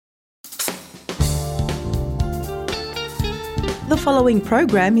The following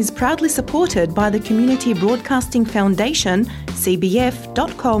program is proudly supported by the Community Broadcasting Foundation, cbf.com.au.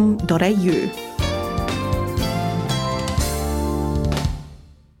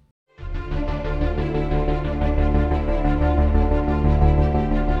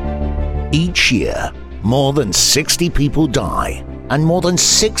 Each year, more than 60 people die and more than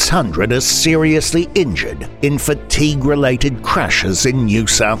 600 are seriously injured in fatigue-related crashes in New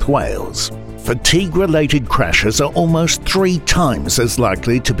South Wales. Fatigue-related crashes are almost 3 times as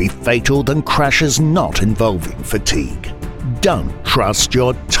likely to be fatal than crashes not involving fatigue. Don't trust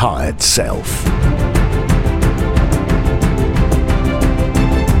your tired self.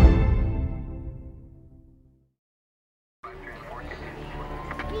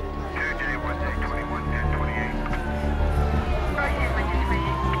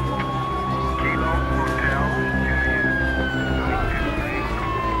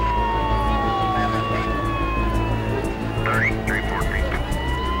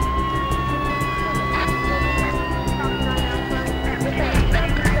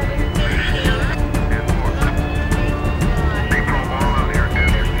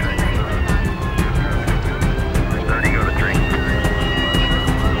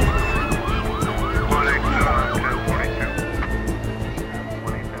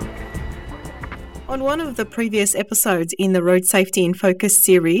 On one of the previous episodes in the Road Safety in Focus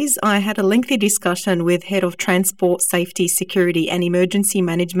series, I had a lengthy discussion with Head of Transport Safety, Security and Emergency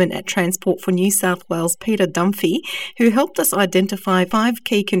Management at Transport for New South Wales, Peter Dunphy, who helped us identify 5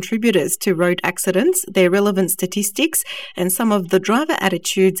 key contributors to road accidents, their relevant statistics, and some of the driver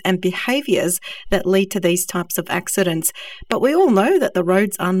attitudes and behaviours that lead to these types of accidents. But we all know that the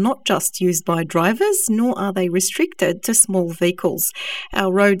roads are not just used by drivers, nor are they restricted to small vehicles.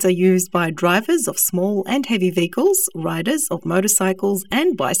 Our roads are used by drivers of small and heavy vehicles, riders of motorcycles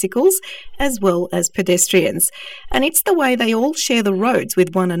and bicycles, as well as pedestrians. And it's the way they all share the roads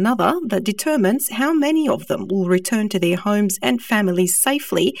with one another that determines how many of them will return to their homes and families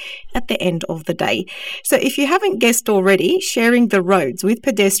safely at the end of the day. So if you haven't guessed already, sharing the roads with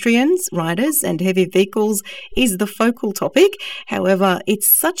pedestrians, riders and heavy vehicles is the focal topic. However, it's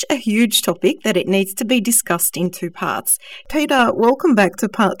such a huge topic that it needs to be discussed in 2 parts. Peter, welcome back to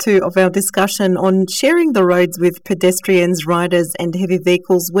part 2 of our discussion on sharing the roads with pedestrians, riders and heavy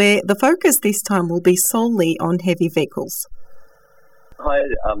vehicles, where the focus this time will be solely on heavy vehicles. Hi,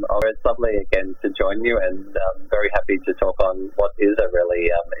 Ora. It's lovely again to join you, and I'm very happy to talk on what is a really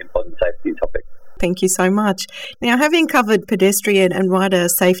important safety topic. Thank you so much. Now, having covered pedestrian and rider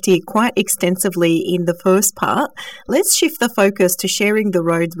safety quite extensively in the first part, let's shift the focus to sharing the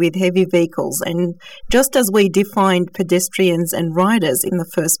roads with heavy vehicles. And just as we defined pedestrians and riders in the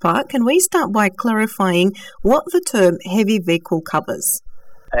first part, can we start by clarifying what the term heavy vehicle covers?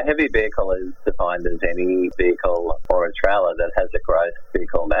 A heavy vehicle is defined as any vehicle or a trailer that has a gross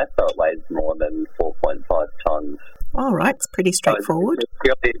vehicle mass, so it weighs more than 4.5 tonnes. All right, it's pretty straightforward.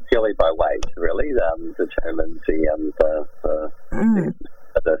 So purely by weight, really, determines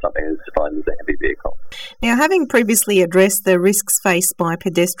whether something is defined as a heavy vehicle. Now, having previously addressed the risks faced by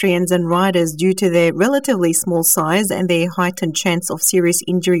pedestrians and riders due to their relatively small size and their heightened chance of serious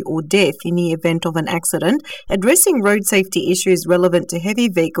injury or death in the event of an accident, addressing road safety issues relevant to heavy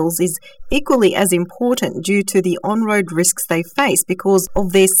vehicles is equally as important due to the on-road risks they face because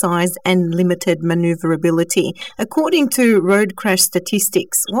of their size and limited manoeuvrability. According to road crash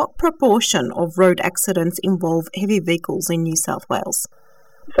statistics, what proportion of road accidents involve heavy vehicles in New South Wales?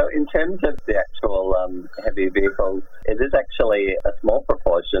 So in terms of the actual heavy vehicles, it is actually a small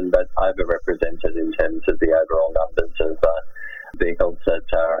proportion, but overrepresented in terms of the overall numbers of vehicles that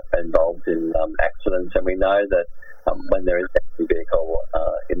are involved in accidents. And we know that when there is a heavy vehicle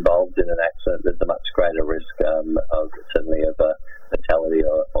involved in an accident, there's a much greater risk of certainly of a fatality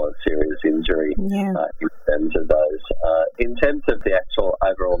or serious injury in terms of those. In terms of the actual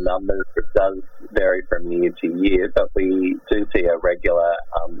overall numbers, it does vary from year to year, but we do see a regular,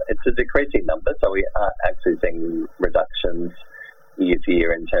 it's a decreasing number, so we are actually seeing reductions year to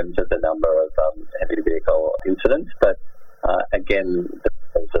year in terms of the number of heavy vehicle incidents, but again, the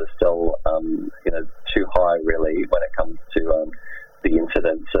numbers are still too high really when it comes to the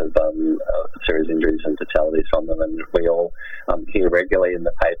incidence of serious injuries and fatalities from them. And we all hear regularly in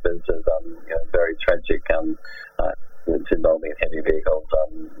the papers of very tragic incidents involving heavy vehicles,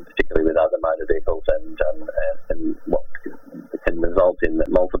 particularly with other motor vehicles, and what can result in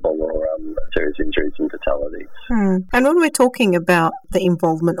multiple or serious injuries and fatalities. And when we're talking about the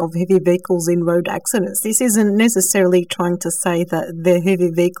involvement of heavy vehicles in road accidents, this isn't necessarily trying to say that the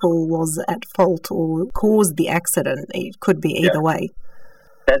heavy vehicle was at fault or caused the accident. It could be either way.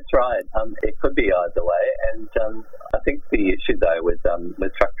 That's right. It could be either way, and I think the issue though with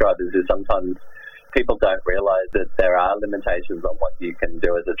truck drivers is sometimes people don't realise that there are limitations on what you can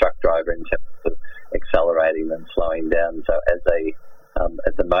do as a truck driver in terms of accelerating and slowing down. So as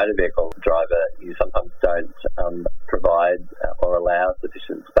a motor vehicle driver, you sometimes don't provide or allow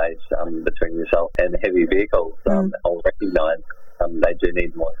sufficient space between yourself and heavy vehicles. I'll recognise they do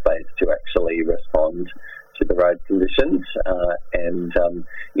need more space to actually respond to the road conditions, and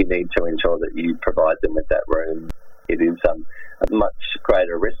you need to ensure that you provide them with that room. It is a much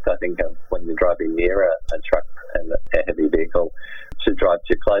greater risk, I think, when you're driving near a truck and a heavy vehicle to drive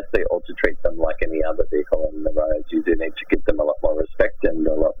too closely or to treat them like any other vehicle on the road. You do need to give them a lot more respect and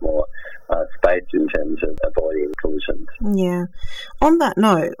a lot more space in terms of avoiding collisions. Yeah. On that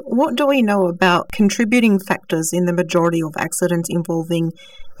note, what do we know about contributing factors in the majority of accidents involving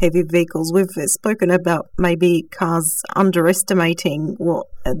heavy vehicles? We've spoken about maybe cars underestimating what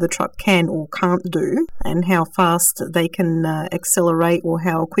the truck can or can't do and how fast they can accelerate or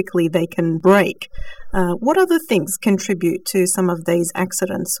how quickly they can brake. What other things contribute to some of these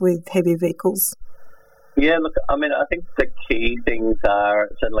accidents with heavy vehicles? Yeah, look, I mean, I think the key things are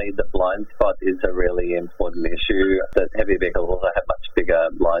certainly the blind spot is a really important issue, that heavy vehicles also have much bigger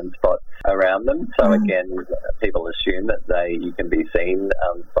blind spots around them. So again, people assume that you can be seen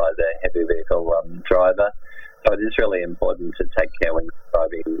by the heavy vehicle driver. So it is really important to take care when you're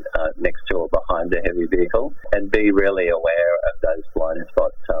driving next to or behind a heavy vehicle and be really aware of those blind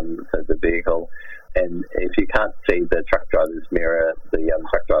spots for the vehicle. And if you can't see the truck driver's mirror, the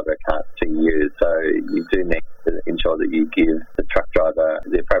truck driver can't see you. So you do need to ensure that you give the truck driver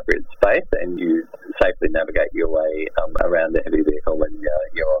the appropriate space and you safely navigate your way around the heavy vehicle when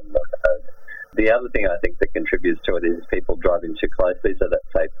you're on the road. The other thing I think that contributes to it is people driving too closely, so that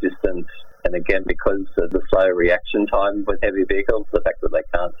safe distance. And again, because of the slow reaction time with heavy vehicles, the fact that they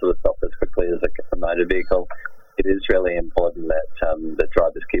can't sort of stop as quickly as a motor vehicle, it is really important that the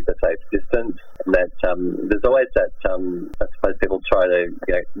drivers keep a safe distance. And that there's always that, I suppose people try to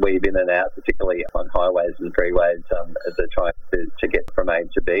weave in and out, particularly on highways and freeways as they're trying to get from A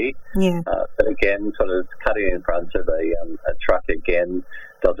to B. Yeah. But again, sort of cutting in front of a truck again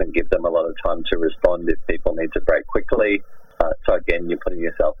doesn't give them a lot of time to respond if people need to brake quickly. So again, you're putting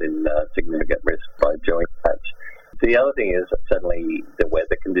yourself in significant risk by doing that. The other thing is certainly the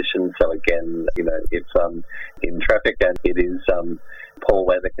weather conditions. So again, if in traffic and it is poor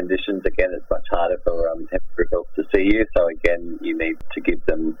weather conditions, again, it's much harder for heavy vehicles to see you. So again, you need to give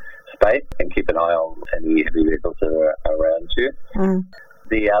them space and keep an eye on any heavy vehicles that are around you.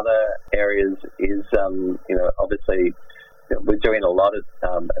 The other areas is, obviously, we're doing a lot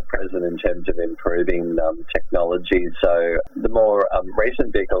at present in terms of improving technology. So the more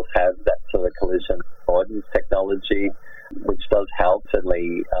recent vehicles have that sort of collision avoidance technology, which does help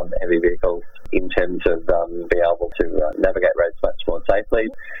certainly heavy vehicles in terms of being able to navigate roads much more safely.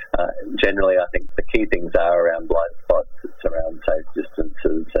 Generally, I think the key things are around blind spots, it's around safe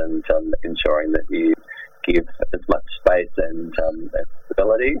distances and ensuring that you give as much space and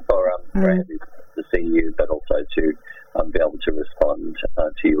stability for heavy vehicles to see you, but also to be able to respond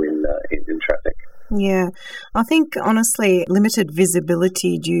to you in traffic. Yeah, I think honestly limited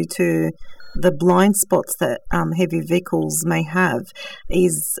visibility due to the blind spots that heavy vehicles may have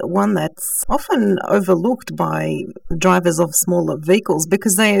is one that's often overlooked by drivers of smaller vehicles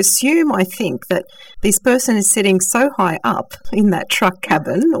because they assume, I think, that this person is sitting so high up in that truck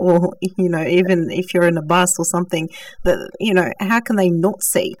cabin or, even if you're in a bus or something, that, how can they not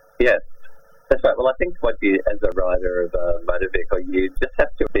see? Yes. That's right. Well, I think as a rider of a motor vehicle, you just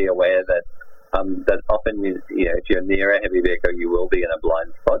have to be aware that that often, if you're near a heavy vehicle, you will be in a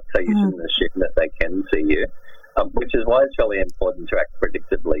blind spot, so you shouldn't assume that they can see you, which is why it's really important to act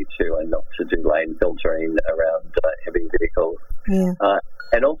predictably too and not to do lane filtering around heavy vehicles. Yeah.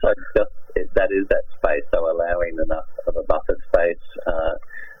 And also, that is that space, so allowing enough of a buffer space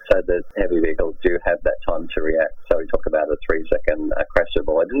so that heavy vehicles do have that time to react. So we talk about a 3-second crash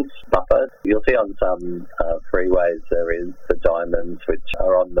avoidance buffer. You'll see on some freeways there is the diamonds which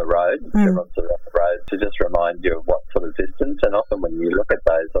are on the road, on the road, to just remind you of what sort of distance. And often when you look at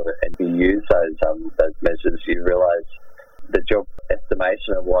those and you use those measures, you realise that your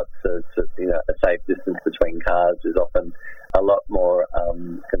estimation of what's a safe distance between cars is often a lot more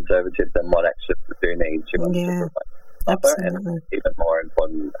conservative than what actually you do need to provide. And even more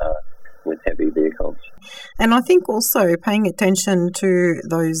important, with heavy vehicles. And I think also paying attention to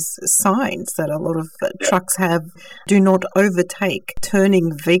those signs that a lot of trucks have, do not overtake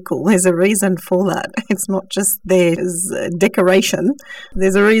turning vehicle. There's a reason for that. It's not just there as decoration.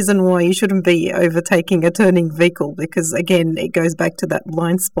 There's a reason why you shouldn't be overtaking a turning vehicle because, again, it goes back to that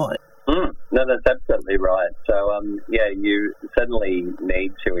blind spot. No, that's absolutely right. So, you certainly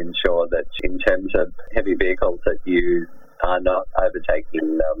need to ensure that in terms of heavy vehicles that you are not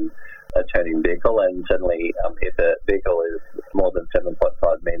overtaking a turning vehicle, and certainly if a vehicle is more than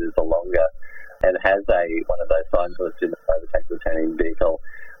 7.5 metres or longer and has one of those signs that do not overtake the turning vehicle,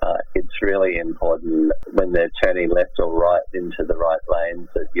 it's really important when they're turning left or right into the right lanes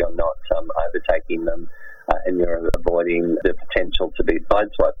that you're not overtaking them and you're avoiding the potential to be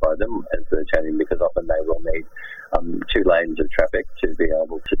sideswiped by them as they're turning, because often they will need 2 lanes of traffic to be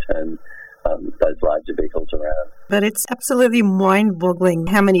able to turn those larger vehicles around. But it's absolutely mind-boggling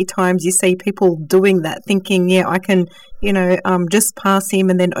how many times you see people doing that, thinking, I can, just pass him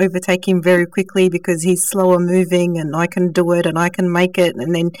and then overtake him very quickly because he's slower moving and I can do it and I can make it.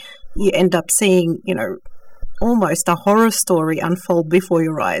 And then you end up seeing, almost a horror story unfold before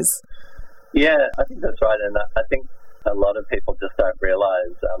your eyes. Yeah, I think that's right. And I think a lot of people just don't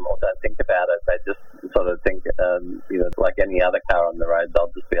realise or don't think about it. They just sort of think, like any other car on the road,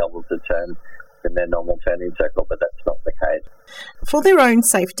 they'll just be able to turn in their normal turning circle, but that's not the case. For their own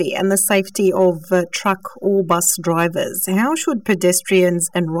safety and the safety of truck or bus drivers, how should pedestrians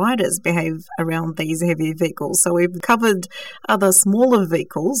and riders behave around these heavy vehicles? So we've covered other smaller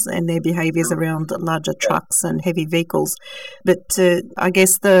vehicles and their behaviours around larger trucks and heavy vehicles, but I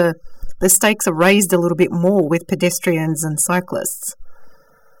guess the stakes are raised a little bit more with pedestrians and cyclists.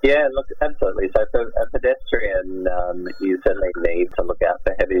 Yeah, look, absolutely. So for a pedestrian, you certainly need to look out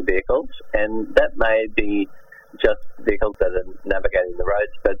for heavy vehicles, and that may be just vehicles that are navigating the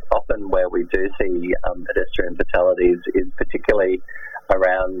roads, but often where we do see pedestrian fatalities is particularly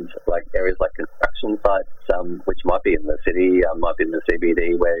around areas like construction sites, which might be in the city, might be in the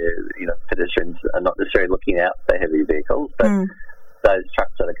CBD, where pedestrians are not necessarily looking out for heavy vehicles, but those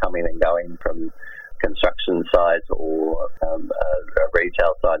trucks that are coming and going from construction sites or a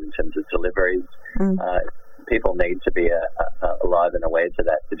retail site in terms of deliveries, people need to be alive and aware to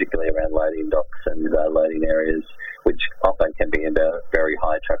that, particularly around loading docks and loading areas, which often can be in very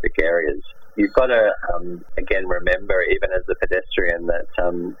high traffic areas. You've got to, again, remember, even as a pedestrian, that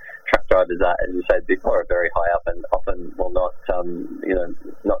truck drivers are, as you said before, are very high up and often will not,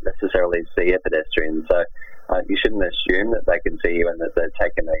 not necessarily see a pedestrian. So you shouldn't assume that they can see you and that they're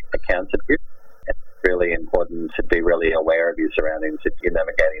taking account of you. It's really important to be really aware of your surroundings if you're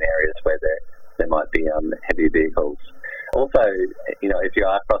navigating areas where there might be heavy vehicles. Also, if you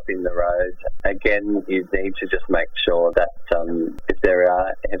are crossing the road, again, you need to just make sure that if there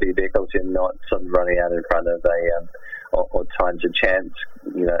are heavy vehicles, you're not sort of running out in front of or trying to chance,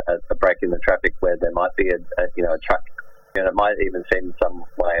 a break in the traffic where there might be a truck. It might even seem some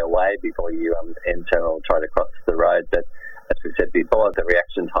way away before you enter or try to cross the road. But as we said before, the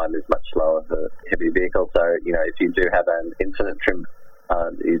reaction time is much slower for heavy vehicles. So, if you do have an incident,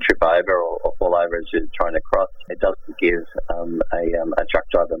 you trip over or fall over as you're trying to cross, it doesn't give a truck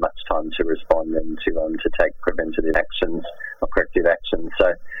driver much time to respond and to take preventative actions or corrective actions.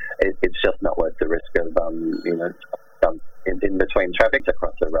 So it's just not worth the risk of, in between traffic to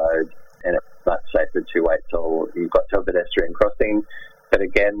cross a road, and it's much safer to wait till you've got to a pedestrian crossing. But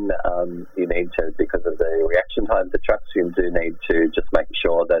again, you need to, because of the reaction time for trucks, you do need to just make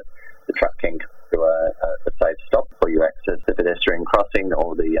sure that the truck can come to a safe stop before you access the pedestrian crossing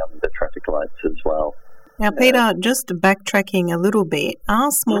or the traffic lights as well. Now, Peter, just backtracking a little bit,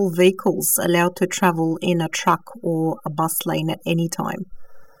 are small vehicles allowed to travel in a truck or a bus lane at any time?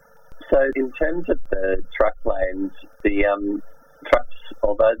 So in terms of the truck lanes, the trucks,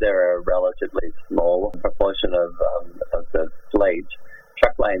 although they're a relatively small proportion of the fleet,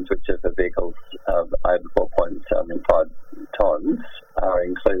 truck lanes, which are for vehicles of over 4.5 tonnes, are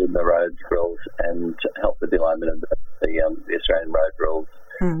included in the road rules and help with the alignment of the Australian road rules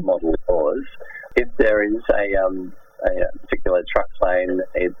model laws. If there is a particular truck lane,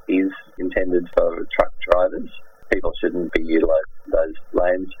 it is intended for truck drivers. People shouldn't be utilising those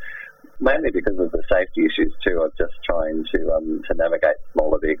lanes, mainly because of the safety issues too of just trying to navigate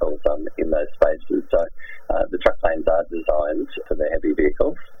smaller vehicles in those spaces. So the truck lanes are designed for the heavy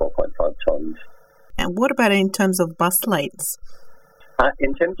vehicles, 4.5 tonnes. And what about in terms of bus lanes?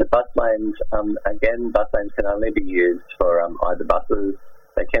 In terms of bus lanes, again, bus lanes can only be used for either buses.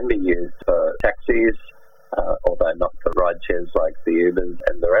 They can be used for taxis, although not for ride shares like the Ubers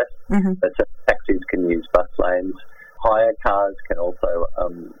and the rest. But taxis can use bus lanes. hire cars can also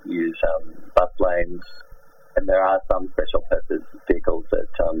use bus lanes, and there are some special purpose vehicles that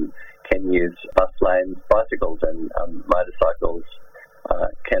can use bus lanes. Bicycles and motorcycles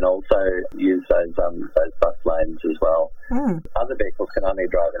can also use those bus lanes as well. Other vehicles can only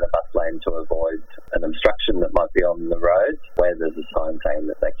drive in a bus lane to avoid an obstruction that might be on the road where there's a sign saying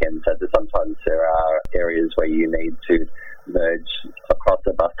that they can. So sometimes there are areas where you need to merge across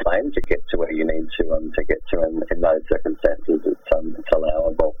a bus lane to get to where you need to get to. In those circumstances, it's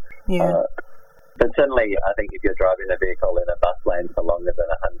allowable. Yeah. But certainly, I think if you're driving a vehicle in a bus lane for longer than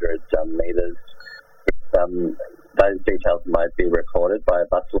 100 metres, those details might be recorded by a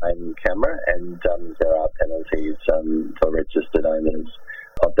bus lane camera, and there are penalties for registered owners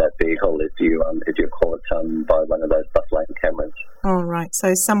of that vehicle if you're caught by one of those bus lane cameras. All right.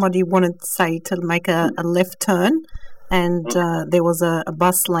 So somebody wanted, say, to make a left turn, and there was a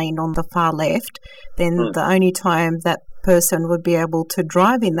bus lane on the far left, then the only time that person would be able to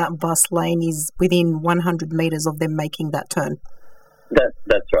drive in that bus lane is within 100 metres of them making that turn.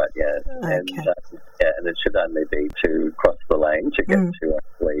 That's right, yeah. Okay. And it should only be to cross the lane to get to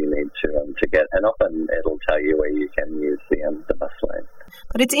where you need to get. And often it'll tell you where you can use the bus lane.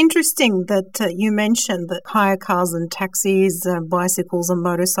 But it's interesting that you mentioned that hire cars and taxis, bicycles and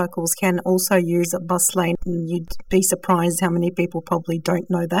motorcycles can also use a bus lane. You'd be surprised how many people probably don't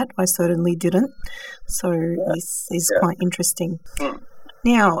know that. I certainly didn't. So this is quite interesting.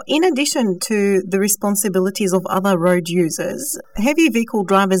 Now, in addition to the responsibilities of other road users, heavy vehicle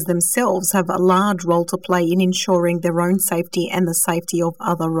drivers themselves have a large role to play in ensuring their own safety and the safety of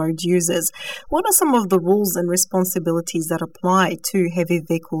other road users. What are some of the rules and responsibilities that apply to heavy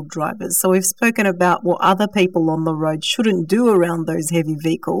vehicle drivers? So we've spoken about what other people on the road shouldn't do around those heavy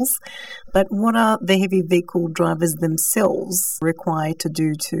vehicles, but what are the heavy vehicle drivers themselves required to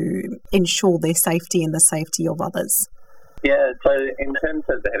do to ensure their safety and the safety of others? Yeah, so in terms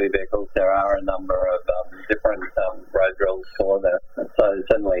of the heavy vehicles, there are a number of different road rules for them. So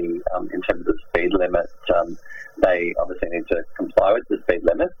certainly in terms of speed limits, they obviously need to comply with the speed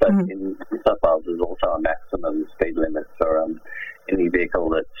limits, but in New South Wales there's also a maximum speed limit for any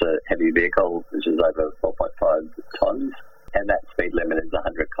vehicle that's a heavy vehicle, which is over 4.5 tonnes, and that speed limit is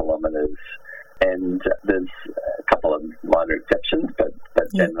 100 kilometres. And there's a couple of minor exceptions, but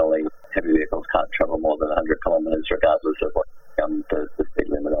generally heavy vehicles can't travel more than 100 kilometres regardless of what the speed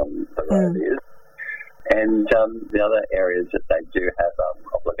limit on the road is. And the other areas that they do have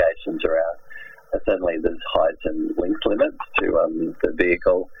obligations around, certainly there's height and length limits to the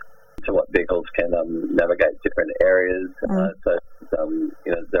vehicle, to what vehicles can navigate different areas. So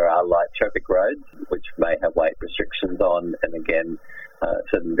there are light traffic roads which may have weight restrictions on, and again,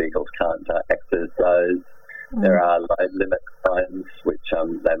 certain vehicles can't access those. There are load limit signs which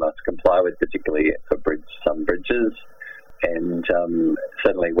they must comply with, particularly for some bridges. And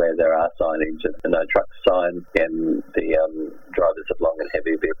certainly where there are signage, a no truck sign, again, the drivers of long and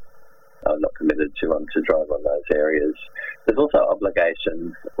heavy vehicles are not permitted to drive on those areas. There's also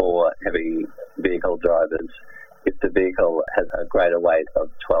obligations for heavy vehicle drivers. If the vehicle has a greater weight of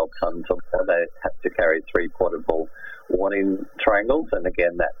 12 tonnes or more, they have to carry 3 portable warning triangles, and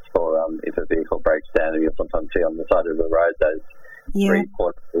again that's for if a vehicle breaks down, and you'll sometimes see on the side of the road those 3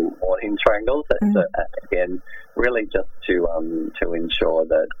 portable warning triangles. That's again really just to ensure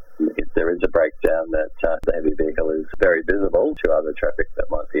that if there is a breakdown, that the heavy vehicle is very visible to other traffic that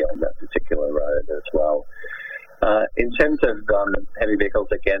might be on that particular road as well. In terms of heavy vehicles,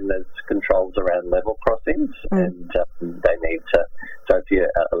 again, there's controls around level crossings, and they need to. So if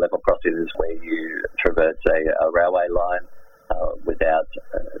a level crossing is where you traverse a railway line without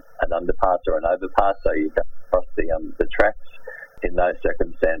an underpass or an overpass, so you don't cross the tracks. In those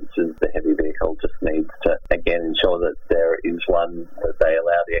circumstances, the heavy vehicle just needs to, again, ensure that there is one that they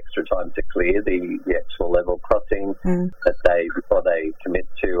allow the extra time to clear the actual level crossing, that they, before they commit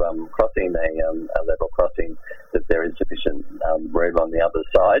to crossing a level crossing, that there is sufficient room on the other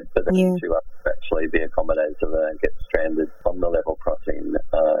side for them to actually be accommodated so they don't get stranded on the level crossing.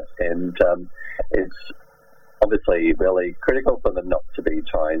 And it's obviously really critical for them not to be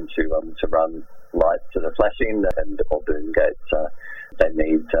trying to run lights that are flashing or boom gates. They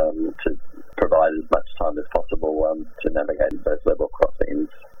need to provide as much time as possible to navigate those level crossings.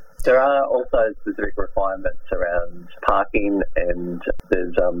 There are also specific requirements around parking, and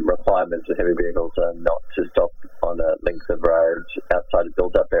there's requirements that heavy vehicles are not to stop on a length of road outside a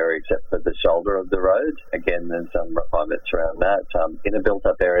built-up area except for the shoulder of the road. Again, there's requirements around that. In a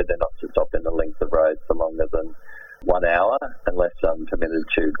built-up area, they're not to stop in the length of road for longer than 1 hour unless permitted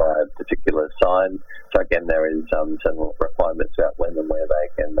to by a particular sign. So again, there is some requirements about when and where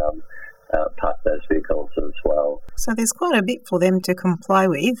they can park those vehicles as well. So there's quite a bit for them to comply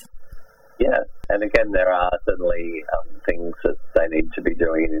with. Yeah, and again, there are certainly things that they need to be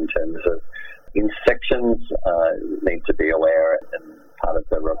doing in terms of intersections, need to be aware, and part of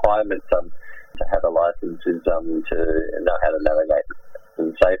the requirements to have a licence is to know how to navigate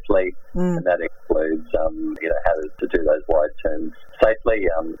them safely, and that includes how to do those wide turns safely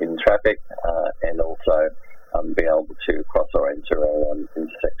in traffic, and also be able to cross or enter an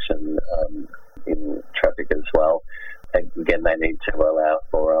intersection in traffic as well. And again, they need to allow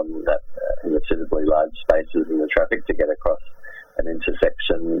for that suitably large spaces in the traffic to get across an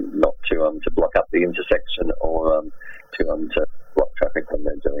intersection, not to block up the intersection or to block traffic when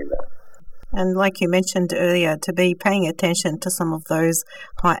they're doing that. And like you mentioned earlier, to be paying attention to some of those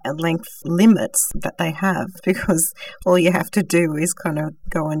height and length limits that they have, because all you have to do is kind of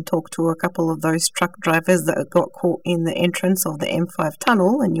go and talk to a couple of those truck drivers that got caught in the entrance of the M5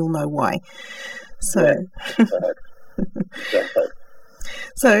 tunnel, and you'll know why. So, Exactly.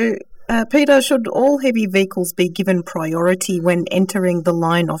 So, Peter, should all heavy vehicles be given priority when entering the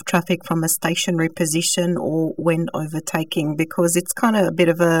line of traffic from a stationary position or when overtaking? Because it's kind of a bit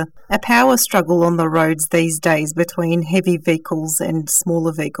of a power struggle on the roads these days between heavy vehicles and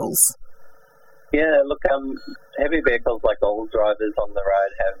smaller vehicles. Yeah, look, heavy vehicles, like all drivers on the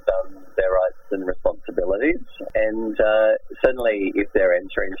road, have their rights and responsibilities. And certainly if they're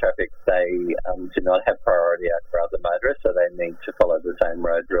entering traffic, they do not have priority over other motorists, so they need to follow the same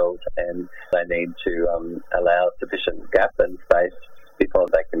road rules, and they need to allow sufficient gap and space before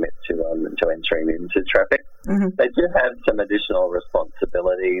they commit to entering into traffic. Mm-hmm. They do have some additional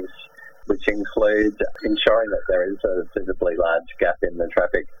responsibilities, which include ensuring that there is a suitably large gap in the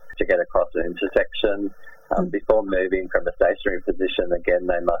traffic to get across an intersection. Before moving from a stationary position, again,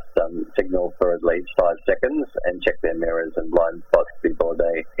 they must signal for at least 5 seconds and check their mirrors and blind spots before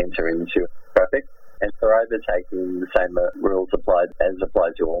they enter into traffic. And for overtaking, the same rules apply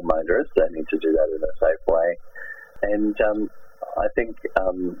to all motorists. They need to do that in a safe way. And I think,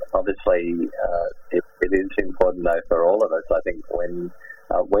 obviously, it is important, though, for all of us, I think, when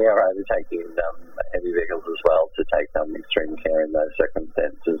we are overtaking heavy vehicles as well, to take extreme care in those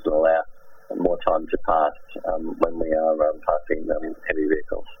circumstances and allow more time to pass when we are passing heavy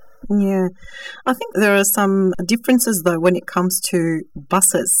vehicles. Yeah. I think there are some differences, though, when it comes to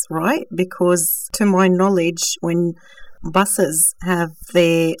buses, right? Because to my knowledge, when buses have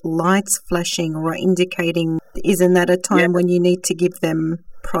their lights flashing or indicating, isn't that a time when you need to give them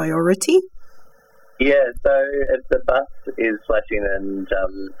priority? Yeah, so if the bus is flashing and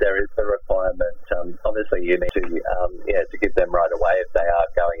there is a requirement, obviously you need to give them right away if they are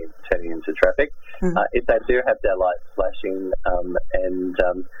turning into traffic. If they do have their lights flashing and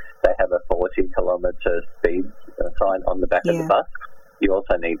they have a 40 kilometre speed sign on the back of the bus, you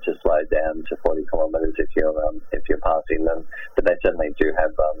also need to slow down to 40 kilometres if you're passing them. But they certainly do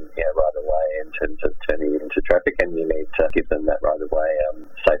have right away in terms of turning into traffic, and you need to give them that right away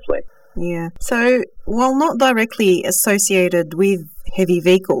safely. Yeah. So, while not directly associated with heavy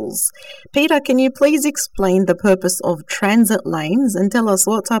vehicles, Peter, can you please explain the purpose of transit lanes and tell us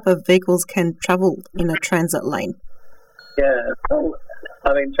what type of vehicles can travel in a transit lane? Yeah. Well,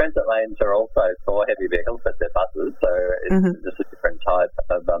 I mean, transit lanes are also for heavy vehicles, but they're buses, so it's just a different type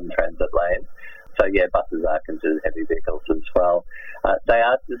of transit lane. So, yeah, buses are considered heavy vehicles as well. They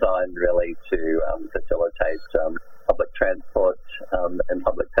are designed really to facilitate public transport and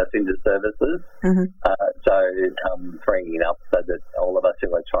public passenger services. Freeing up so that all of us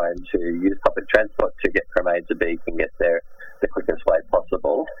who are trying to use public transport to get from A to B can get there the quickest way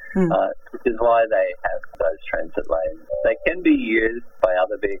possible, which is why they have those transit lanes. They can be used by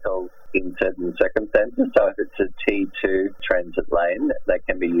other vehicles in certain circumstances. So if it's a T2 transit lane, they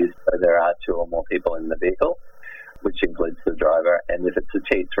can be used where there are 2 or more people in the vehicle, which includes the driver. And if it's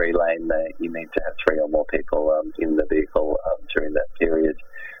a T3 lane, you need to have 3 or more people in the vehicle during that period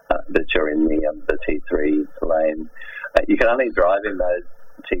that you're in the T3 lane. You can only drive in those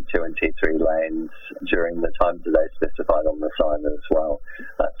T2 and T3 lanes during the times of day specified on the sign as well.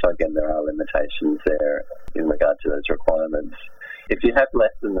 So again, there are limitations there in regard to those requirements. If you have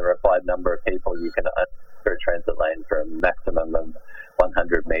less than the required number of people, you can enter a transit lane for a maximum of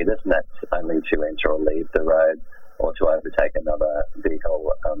 100 metres, and that's only to enter or leave the road or to overtake another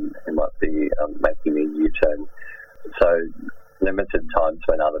vehicle who might be making a U-turn. So limited times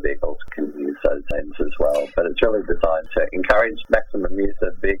when other vehicles can use those lanes as well. But it's really designed to encourage maximum use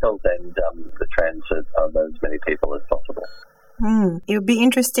of vehicles and the transit of as many people as possible. It would be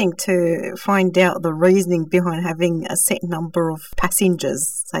interesting to find out the reasoning behind having a set number of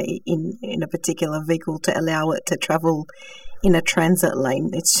passengers, say, in a particular vehicle to allow it to travel in a transit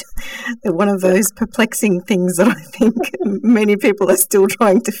lane. It's one of those perplexing things that I think many people are still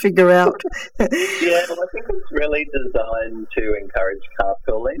trying to figure out. Yeah, well, I think it's really designed to encourage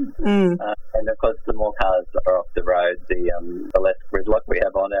carpooling. And of course, the more cars are off the road, the less gridlock we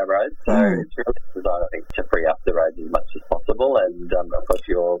have on our roads. So it's really designed, I think, to free up the roads as much as possible. And of course,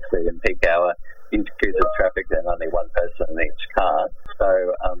 you all see in peak hour huge queues of traffic, then only one person in each car.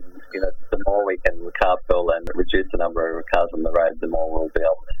 So, the more we can carpool and reduce the number of cars on the road, the more we'll be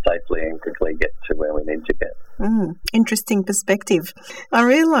able to safely and quickly get to where we need to get. Interesting perspective. I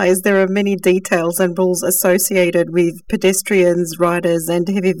realise there are many details and rules associated with pedestrians, riders and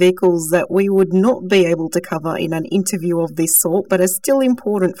heavy vehicles that we would not be able to cover in an interview of this sort, but are still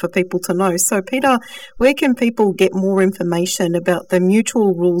important for people to know. So, Peter, where can people get more information about the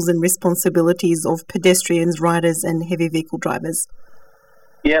mutual rules and responsibilities of pedestrians, riders and heavy vehicle drivers?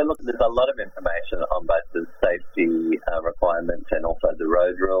 Yeah, look, there's a lot of information on both the safety requirements and also the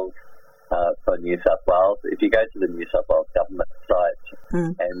road rules for New South Wales. If you go to the New South Wales government site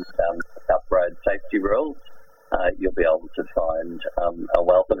and look up road safety rules, you'll be able to find a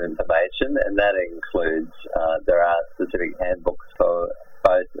wealth of information, and that includes there are specific handbooks for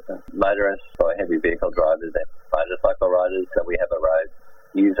both motorists, for heavy vehicle drivers and motorcycle riders. So we have a road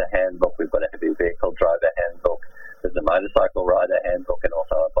user handbook, we've got a heavy vehicle driver handbook, there's a motorcycle rider handbook and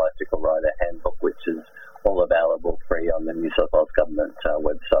also a bicycle rider handbook, which is all available free on the New South Wales Government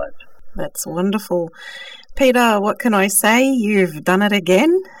website. That's wonderful. Peter, what can I say? You've done it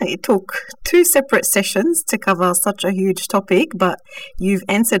again. It took 2 separate sessions to cover such a huge topic, but you've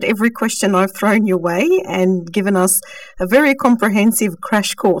answered every question I've thrown your way and given us a very comprehensive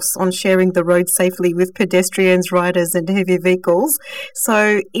crash course on sharing the road safely with pedestrians, riders and heavy vehicles.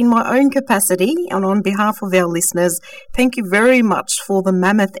 So in my own capacity and on behalf of our listeners, thank you very much for the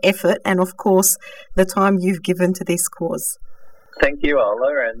mammoth effort and, of course, the time you've given to this cause. Thank you,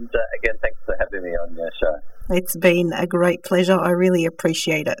 Ola, and again, thanks for having me on your show. It's been a great pleasure. I really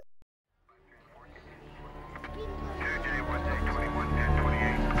appreciate it.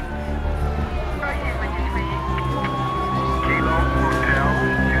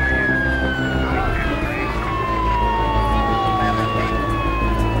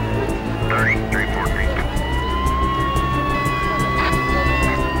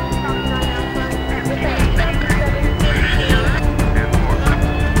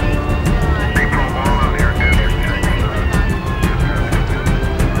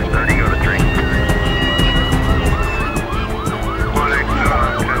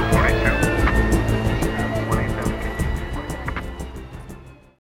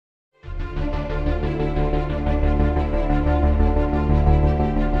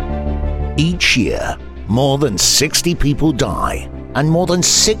 Each year, more than 60 people die and more than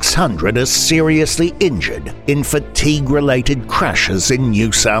 600 are seriously injured in fatigue-related crashes in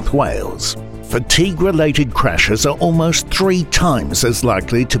New South Wales. Fatigue-related crashes are almost 3 times as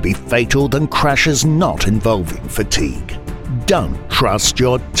likely to be fatal than crashes not involving fatigue. Don't trust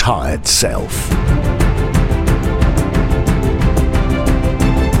your tired self.